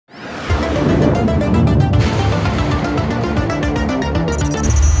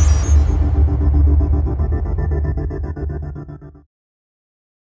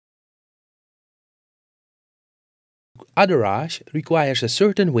Adorage requires a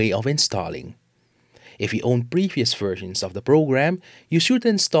certain way of installing. If you own previous versions of the program, you should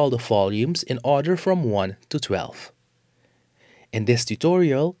install the volumes in order from 1 to 12. In this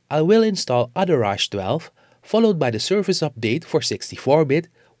tutorial, I will install Adorage 12, followed by the service update for 64-bit,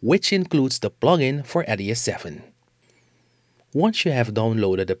 which includes the plugin for EDIUS 7. Once you have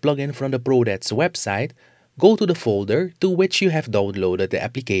downloaded the plugin from the proDAD's website, go to the folder to which you have downloaded the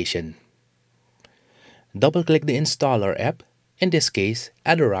application. Double-click the installer app, in this case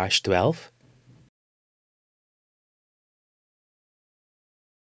Adorage 12.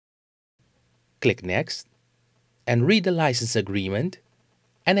 Click Next, and read the license agreement,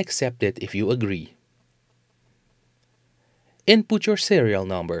 and accept it if you agree. Input your serial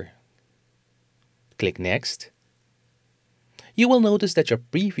number. Click Next. You will notice that your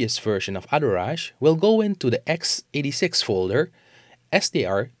previous version of Adorage will go into the x86 folder as they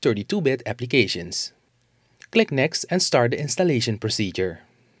are 32-bit applications. Click Next and start the installation procedure.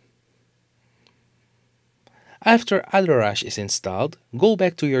 After Adorage is installed, go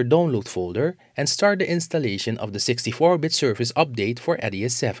back to your download folder and start the installation of the 64-bit service update for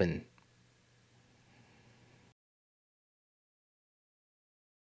EDIUS 7.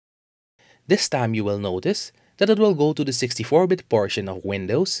 This time you will notice that it will go to the 64-bit portion of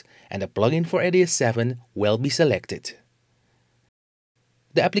Windows and the plugin for EDIUS 7 will be selected.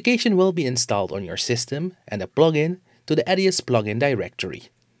 The application will be installed on your system and the plugin to the EDIUS plugin directory.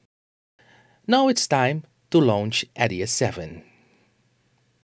 Now it's time to launch EDIUS 7.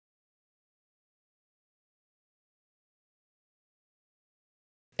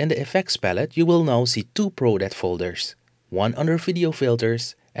 In the effects palette, you will now see two proDAD folders, one under video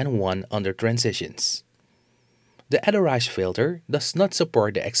filters and one under transitions. The Adorage filter does not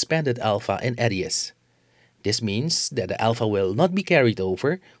support the expanded alpha in EDIUS. This means that the alpha will not be carried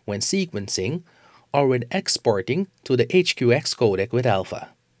over when sequencing or when exporting to the HQX codec with alpha.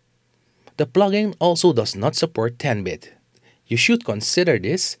 The plugin also does not support 10-bit. You should consider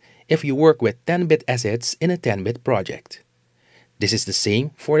this if you work with 10-bit assets in a 10-bit project. This is the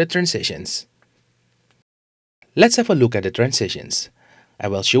same for the transitions. Let's have a look at the transitions. I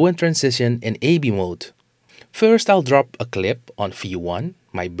will show a transition in A/B mode. First, I'll drop a clip on V1,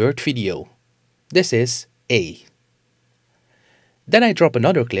 my bird video. This is A. Then I drop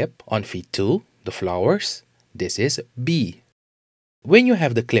another clip on V2, the flowers. This is B. When you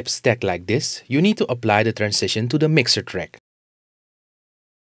have the clips stacked like this, you need to apply the transition to the mixer track.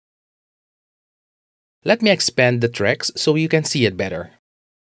 Let me expand the tracks so you can see it better.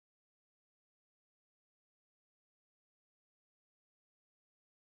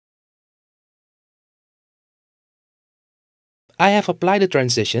 I have applied the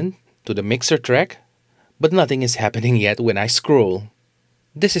transition to the mixer track, but nothing is happening yet when I scroll.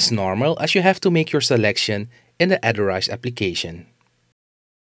 This is normal as you have to make your selection in the Adorage application.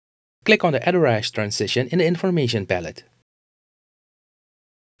 Click on the Adorage transition in the information palette.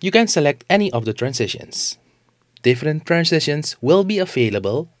 You can select any of the transitions. Different transitions will be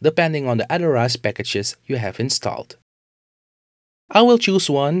available depending on the Adorage packages you have installed. I will choose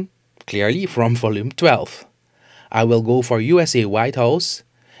one clearly from volume 12. I will go for USA White House,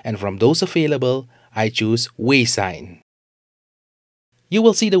 and from those available, I choose Waysign. You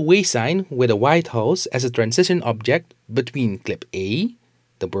will see the Waysign with the White House as a transition object between clip A,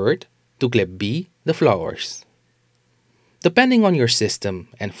 the bird, to clip B, the flowers. Depending on your system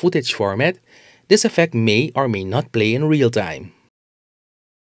and footage format, this effect may or may not play in real time.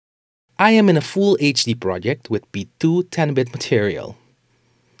 I am in a full HD project with P2 10-bit material.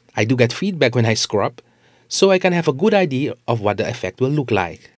 I do get feedback when I scrub, so I can have a good idea of what the effect will look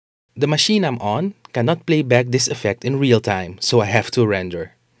like. The machine I'm on cannot play back this effect in real time, so I have to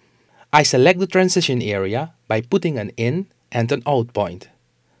render. I select the transition area by putting an in and an out point.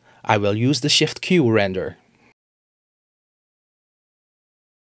 I will use the Shift Q render.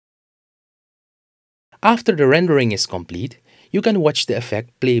 After the rendering is complete, you can watch the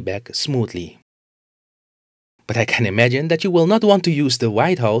effect play back smoothly. But I can imagine that you will not want to use the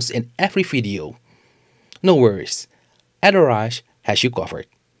White House in every video. No worries, Adorage has you covered.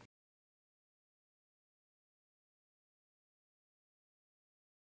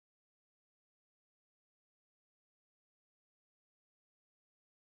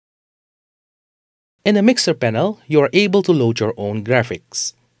 In the mixer panel, you are able to load your own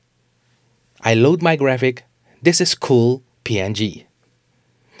graphics. I load my graphic, This is Cool PNG.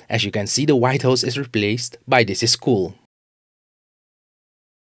 As you can see, the White House is replaced by This is Cool.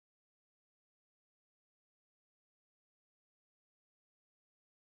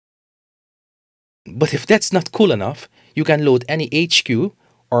 But if that's not cool enough, you can load any HQ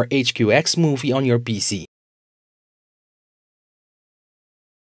or HQX movie on your PC.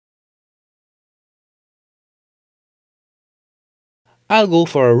 I'll go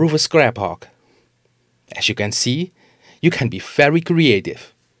for a Rufus Crab Hawk. As you can see, you can be very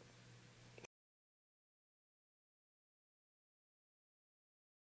creative.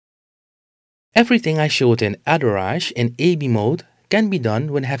 Everything I showed in Adorage in AB mode can be done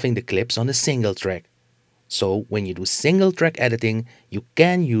when having the clips on a single track. So when you do single track editing, you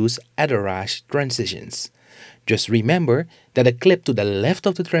can use Adorage transitions. Just remember that a clip to the left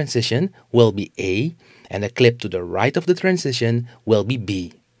of the transition will be A and a clip to the right of the transition will be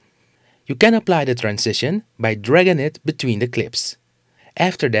B. You can apply the transition by dragging it between the clips.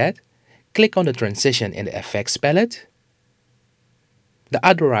 After that, click on the transition in the effects palette. The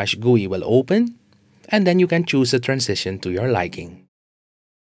Adorage GUI will open, and then you can choose a transition to your liking.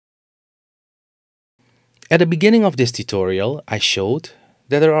 At the beginning of this tutorial, I showed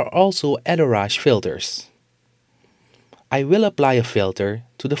that there are also Adorage filters. I will apply a filter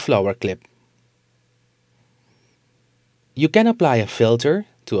to the flower clip. You can apply a filter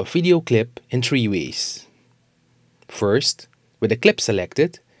to a video clip in 3 ways. First, with the clip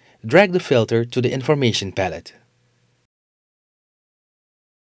selected, drag the filter to the information palette.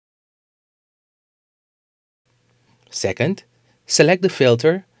 Second, select the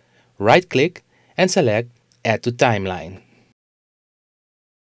filter, right-click, and select Add to Timeline.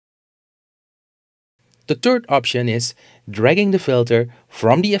 The third option is dragging the filter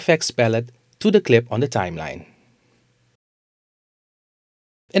from the effects palette to the clip on the timeline.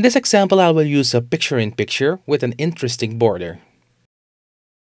 In this example, I will use a picture-in-picture with an interesting border.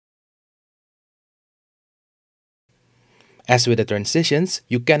 As with the transitions,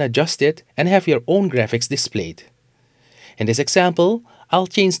 you can adjust it and have your own graphics displayed. In this example, I'll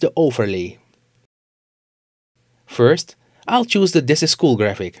change the overlay. First, I'll choose the This is Cool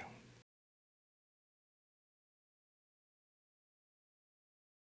graphic.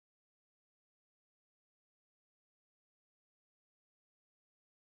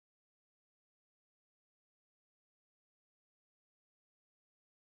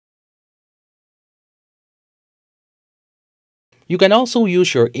 You can also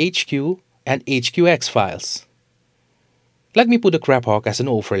use your HQ and HQX files. Let me put the Crab Hawk as an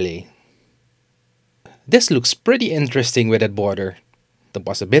overlay. This looks pretty interesting with that border. The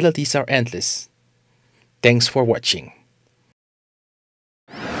possibilities are endless. Thanks for watching.